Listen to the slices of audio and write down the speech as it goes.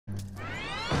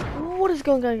What is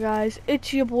going on, guys?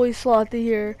 It's your boy Slothy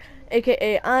here,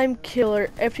 aka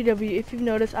ImkillerFTW. If you've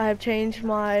noticed, I have changed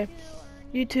my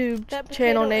YouTube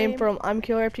channel name from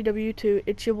ImkillerFTW to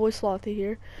It's Your Boy Slothy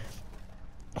here.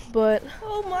 But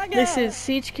this is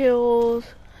Siege Kills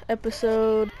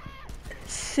episode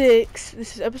 6.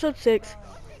 This is episode 6,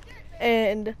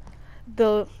 and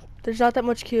there's not that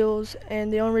much kills,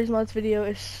 and the only reason why this video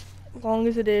is long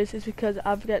as it is because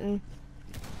I've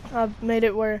made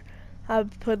it where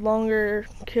I've put longer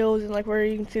kills and like where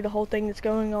you can see the whole thing that's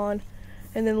going on.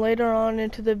 And then later on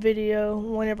into the video,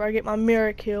 whenever I get my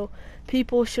mirror kill,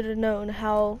 people should have known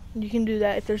how you can do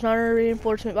that. If there's not a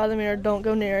reinforcement by the mirror, don't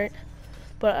go near it.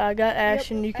 But I got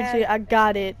Ash, and you can see I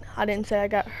got it. I didn't say I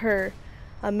got her.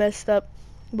 I messed up.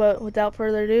 But without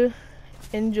further ado,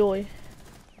 enjoy.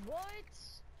 What?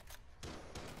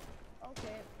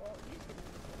 Okay, well,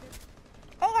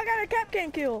 oh, I got a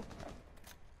Capcan kill.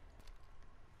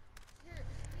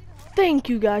 Thank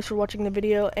you guys for watching the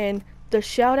video, and the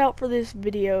shout out for this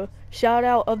video, shout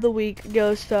out of the week,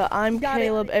 goes to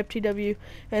ImkillerFTW,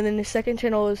 and then the second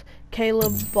channel is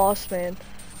Caleb Bossman.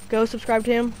 Go subscribe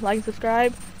to him, like and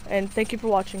subscribe, and thank you for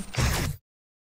watching.